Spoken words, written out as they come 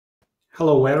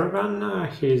Hello everyone,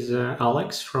 here's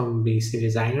Alex from BC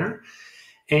Designer,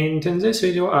 and in this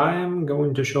video I am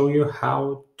going to show you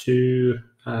how to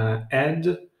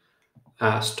add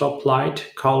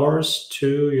stoplight colors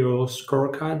to your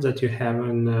scorecard that you have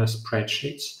in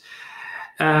spreadsheets.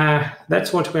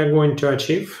 That's what we're going to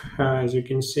achieve. As you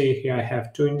can see here I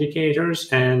have two indicators,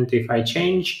 and if I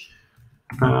change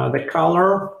the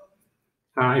color,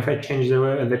 if I change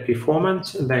the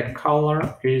performance, the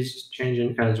color is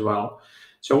changing as well.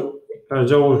 So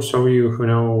those of you who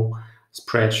know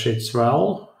spreadsheets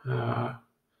well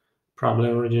probably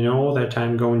already know that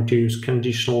I'm going to use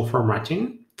conditional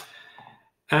formatting.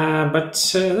 But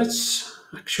that's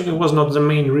actually was not the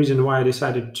main reason why I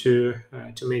decided to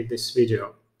make this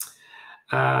video.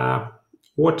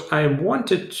 What I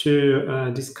wanted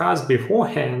to discuss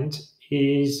beforehand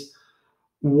is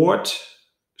what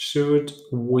should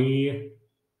we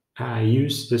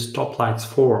use the stoplights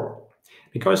for,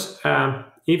 because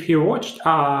if you watched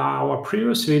our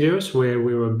previous videos where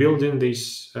we were building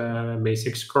this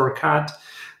basic scorecard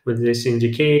with these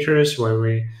indicators, where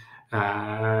we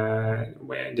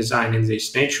were designing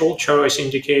this natural choice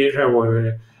indicator,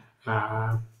 where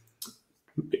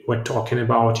we're talking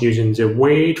about using the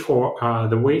weight for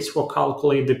the weights for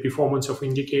calculate the performance of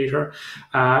indicator.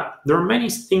 There are many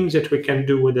things that we can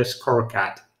do with the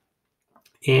scorecard,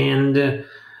 and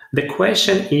the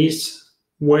question is,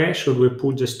 where should we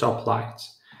put the stoplights?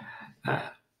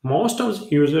 Most of the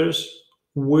users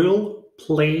will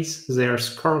place their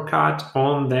scorecard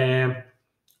on the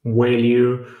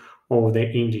value of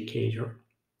the indicator.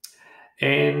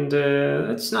 And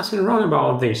there's nothing wrong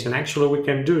about this. And actually we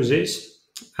can do this.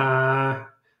 But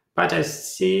I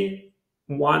see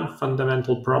one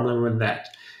fundamental problem with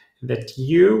that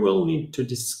you will need to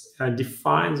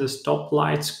define the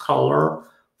stoplights color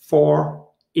for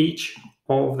each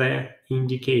of the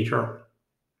indicator.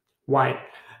 Why?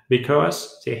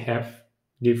 Because they have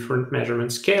different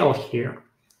measurement scale here.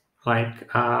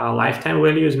 Like lifetime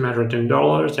value is measured in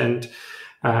dollars, and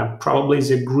probably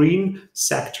the green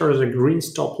sector, the green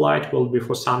stoplight, will be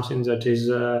for something that is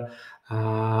above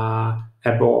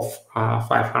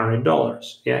 $500.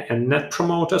 Yeah, and net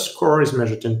promoter score is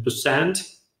measured in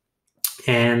percent,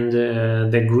 and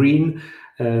the green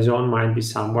zone might be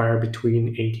somewhere between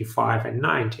 85 and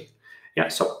 90. Yeah,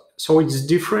 so it's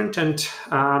different, and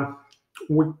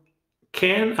we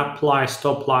can apply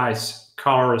stoplights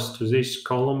colors to this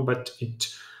column, but it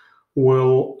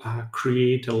will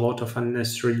create a lot of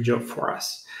unnecessary job for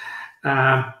us.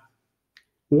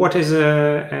 What is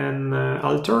an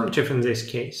alternative in this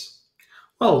case?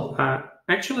 Well,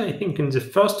 actually, I think in the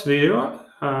first video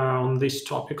on this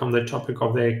topic, on the topic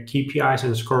of the KPIs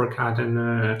and scorecard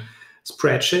and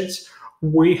spreadsheets,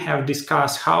 we have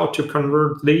discussed how to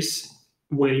convert these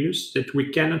values that we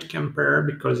cannot compare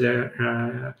because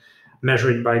they're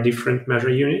measured by different measure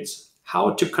units,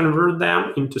 how to convert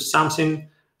them into something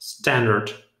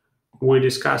standard. We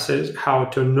discussed how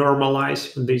to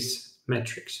normalize these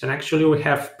metrics. And actually we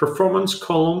have performance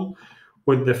column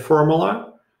with the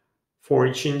formula for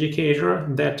each indicator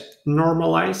that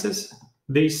normalizes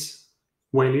this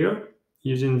value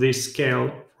using this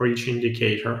scale for each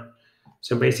indicator.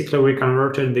 So basically we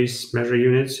converted these measure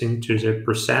units into the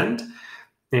percent.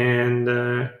 And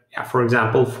yeah, for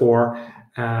example, for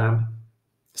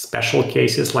special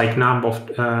cases like number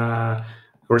of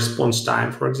response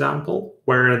time, for example,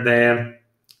 where the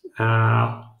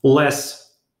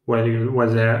less value, where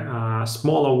the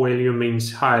smaller value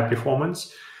means higher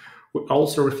performance, we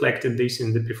also reflected this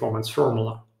in the performance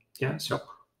formula. Yeah, so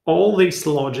all this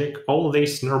logic, all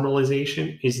this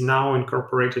normalization is now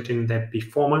incorporated in the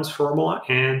performance formula,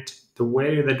 and the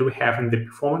value that we have in the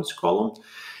performance column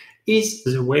is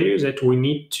the value that we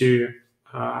need to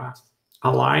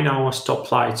align our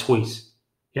stoplights with.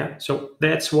 Yeah, so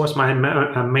that was my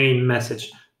main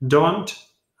message. Don't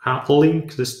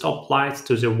link the stoplights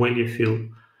to the value field.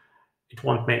 It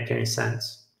won't make any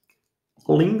sense.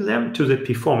 Link them to the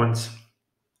performance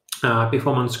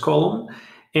column,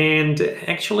 and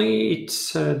actually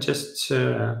it's just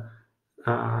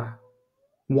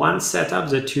one setup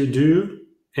that you do,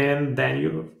 and then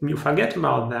you forget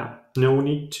about that. No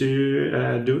need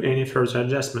to do any further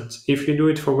adjustments. If you do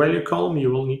it for value column, you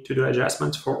will need to do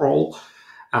adjustments for all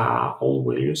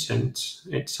values, and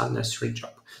it's an unnecessary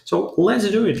job. So let's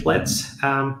do it. Let's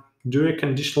do a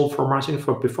conditional formatting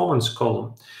for performance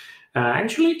column.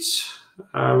 Actually, it's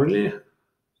really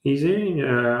easy.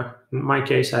 In my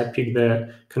case, I picked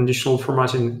the conditional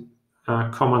formatting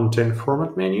command in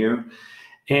format menu,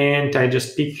 and I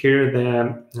just pick here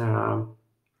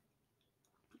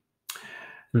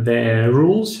the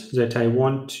rules that I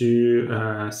want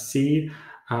to see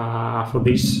for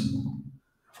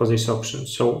this option.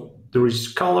 So there is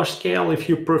color scale. If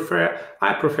you prefer,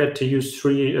 I prefer to use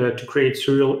to create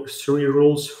three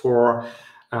rules for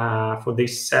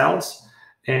these cells.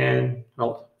 And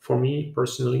well, for me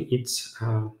personally, it's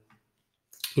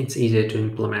easier to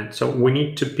implement. So we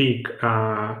need to pick,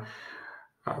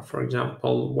 for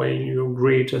example, value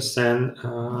greater than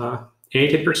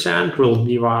 80% will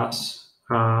give us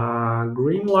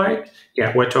green light.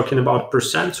 Yeah, we're talking about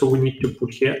percent, so we need to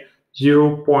put here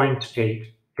 0.8,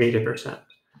 80%.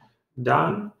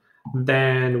 Done.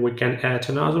 Then we can add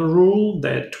another rule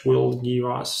that will give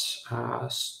us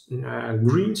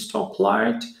green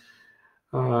stoplight.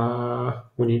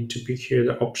 We need to pick here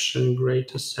the option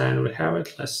greater than. We have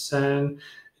it less than.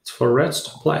 It's for red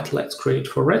stoplight. Let's create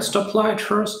for red stoplight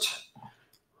first.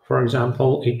 For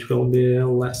example, it will be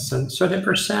less than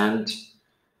 30%.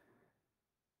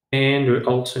 And we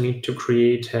also need to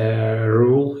create a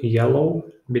rule yellow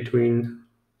between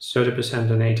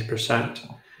 30% and 80%.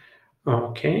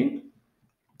 Okay.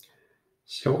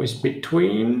 So it's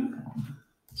between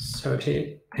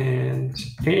 30 and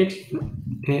 80,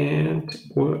 and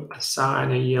we'll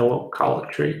assign a yellow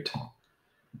color to it.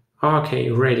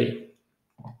 Okay, ready.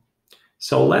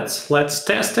 So let's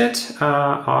test it.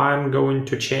 I'm going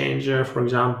to change, for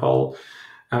example,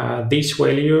 this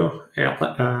value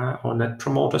on Net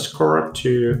Promoter Score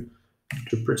to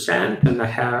 2%, and I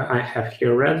have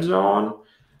here red zone,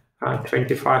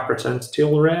 25%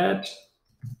 still red.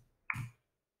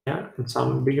 Yeah, and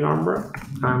some big number.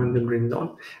 I'm in the green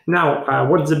zone. Now,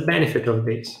 what's the benefit of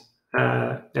this?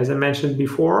 As I mentioned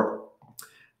before,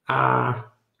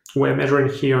 we're measuring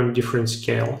here on different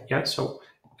scale. Yeah, so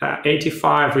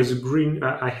 85 is green.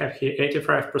 I have here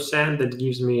 85% that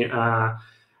gives me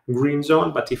green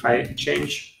zone. But if I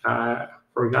change,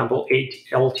 for example, 8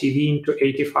 LTV into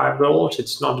 $85,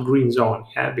 it's not green zone.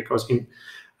 Yeah, because in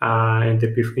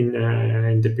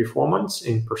the performance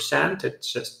in percent,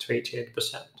 it's just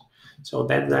 28%. So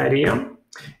that's the idea.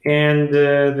 And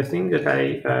the thing that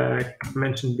I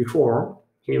mentioned before,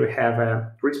 here we have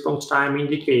a response time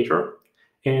indicator,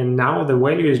 and now the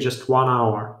value is just 1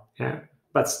 hour. Yeah,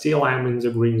 but still I'm in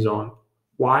the green zone.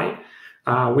 Why?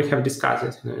 We have discussed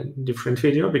it in a different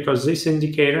video, because this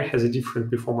indicator has a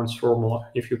different performance formula.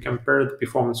 If you compare the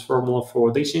performance formula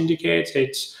for this indicator,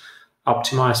 it's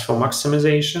optimized for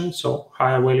maximization, so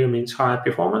higher value means higher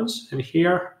performance, and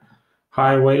here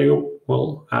high value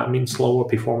will mean slower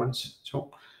performance.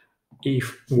 So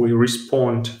if we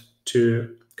respond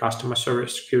to customer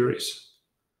service queries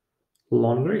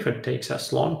longer, if it takes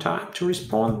us long time to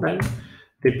respond, then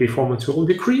the performance will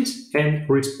decrease, and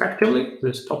respectively the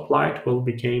stoplight will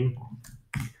become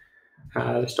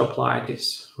the stoplight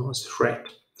was red.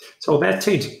 So that's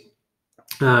it.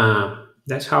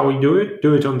 That's how we do it.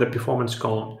 Do it on the performance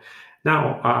column.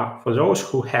 Now, for those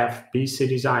who have BC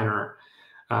Designer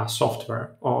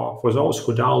software, or for those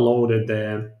who downloaded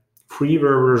the free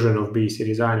version of BC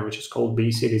Designer, which is called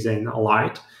BC Designer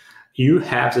Lite, you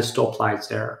have the stoplights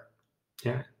there.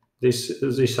 Yeah, these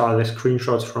are the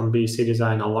screenshots from BC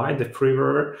Designer Lite, the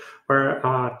freeware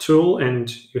tool,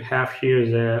 and you have here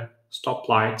the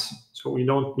stoplights. So we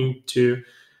don't need to.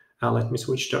 Let me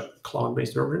switch to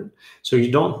cloud-based version. So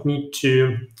you don't need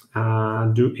to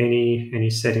do any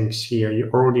settings here. You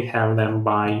already have them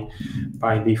by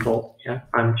default. Yeah,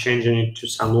 I'm changing it to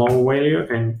some low value,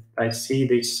 and I see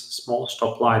this small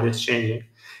stoplight is changing.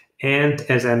 And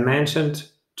as I mentioned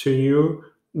to you,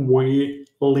 we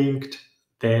linked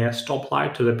the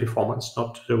stoplight to the performance,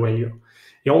 not to the value.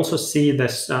 You also see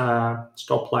this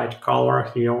stoplight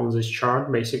color here on this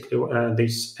chart. Basically,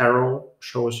 this arrow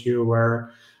shows you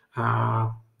where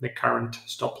the current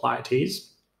stoplight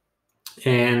is.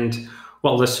 And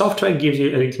well, the software gives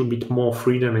you a little bit more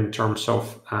freedom in terms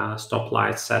of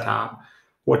stoplight setup.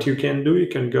 What you can do, you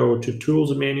can go to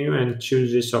Tools menu and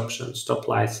choose this option,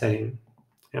 stoplight setting.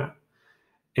 Yeah,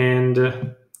 and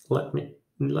let me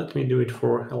do it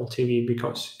for LTV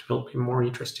because it will be more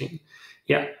interesting.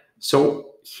 Yeah,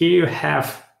 so here you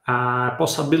have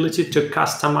possibility to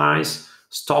customize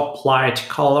stoplight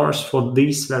colors for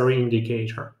this very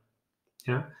indicator.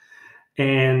 Yeah,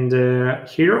 and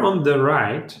here on the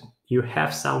right you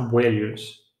have some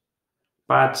values,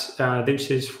 but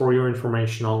this is for your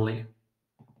information only,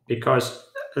 because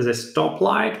the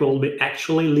stoplight will be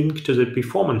actually linked to the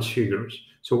performance figures.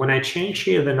 So when I change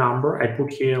here the number, I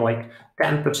put here like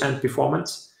 10%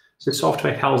 performance, the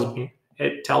software tells me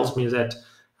that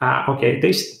okay,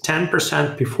 this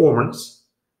 10% performance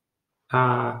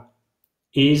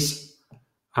is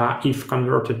if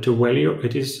converted to value,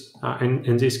 it is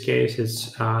in this case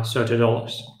it's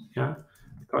 $30. Yeah,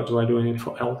 because we're doing it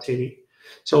for LTV.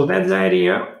 So that's the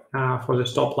idea for the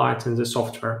stoplights and the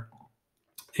software.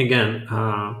 Again,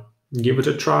 give it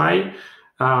a try.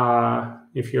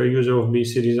 If you're a user of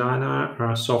BC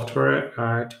Designer software,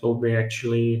 it will be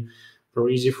actually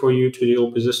very easy for you to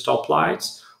deal with the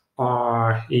stoplights.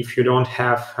 Or if you don't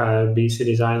have a BC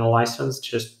Designer license,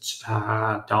 just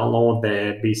download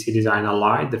the BC Designer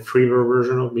Lite, the free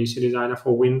version of BC Designer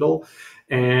for Windows,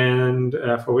 and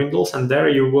there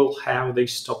you will have the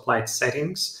stoplight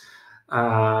settings,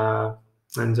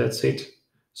 and that's it.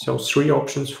 So 3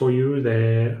 options for you: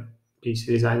 the BC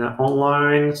Designer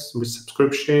Online with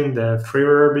subscription, the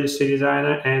freeware BC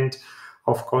Designer, and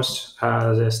of course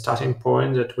the starting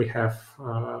point that we have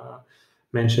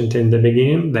mentioned in the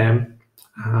beginning, the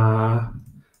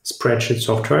spreadsheet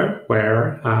software,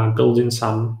 where building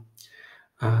some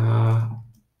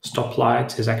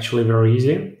stoplights is actually very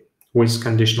easy with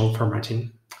conditional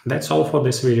formatting. That's all for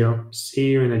this video. See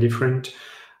you in a different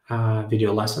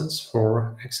video lessons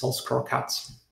for Excel scorecards.